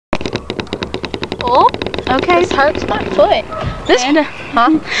Oh, okay. This hurts my foot. This. Huh?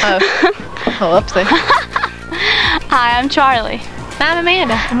 Oh. Oh, whoopsie. Hi, I'm Charlie. I'm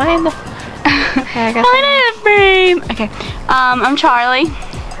Amanda. Okay, I guess. Okay. I'm Charlie.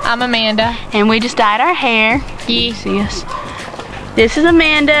 I'm Amanda. And we just dyed our hair. Yeah. See us. This is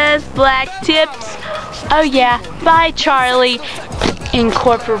Amanda's black tips. Oh yeah, by Charlie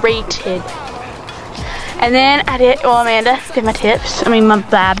Incorporated. And then Amanda did my tips. I mean my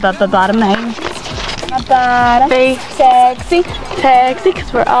bottom hair. My bottom. Be sexy,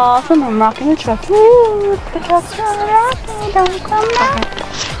 cause we're awesome. I'm rocking the truck. Woo, the truck's rocking, don't come back.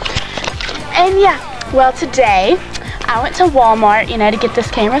 And yeah, well today I went to Walmart, you know, to get this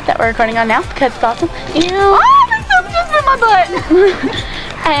camera that we're recording on now because it's awesome. Ew. Oh, my son just bit my butt.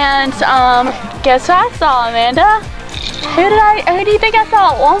 And guess what I saw, Amanda? Who do you think I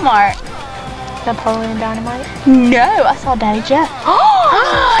saw at Walmart? Napoleon Dynamite? No, I saw Daddy Jeff.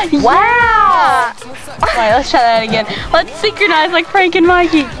 Wow! Wait, let's try that again. Let's synchronize like Frank and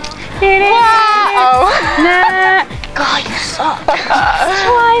Mikey. Wow! Nah. God, you suck.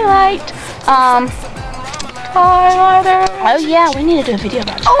 Twilight. Oh yeah, we need to do a video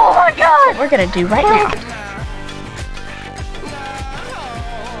about it. Oh my god! That's what we're gonna do right now.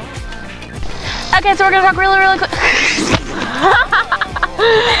 Okay, so we're gonna talk really quick.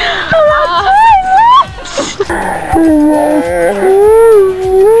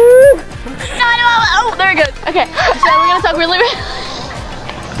 Oh, there it goes. Okay, so we're gonna talk really.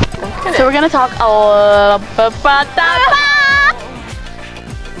 So we're gonna talk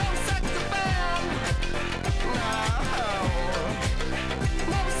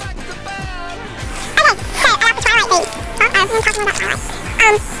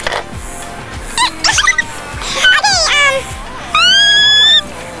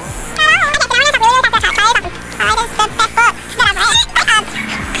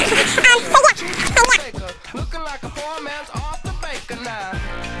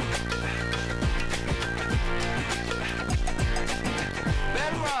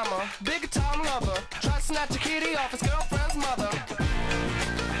Big time lover, try to snatch a kitty off his girlfriend's mother.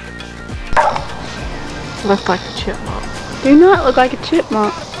 Look like a chipmunk. Do not look like a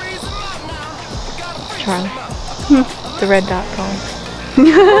chipmunk. Charlie. The red dot gone.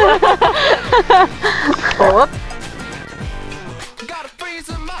 Oh. Gotta freeze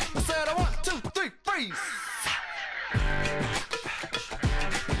him up. I said I 1, 2, 3, freeze.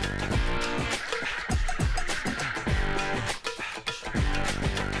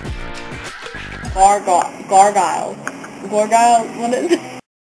 Gargoyle, what is it?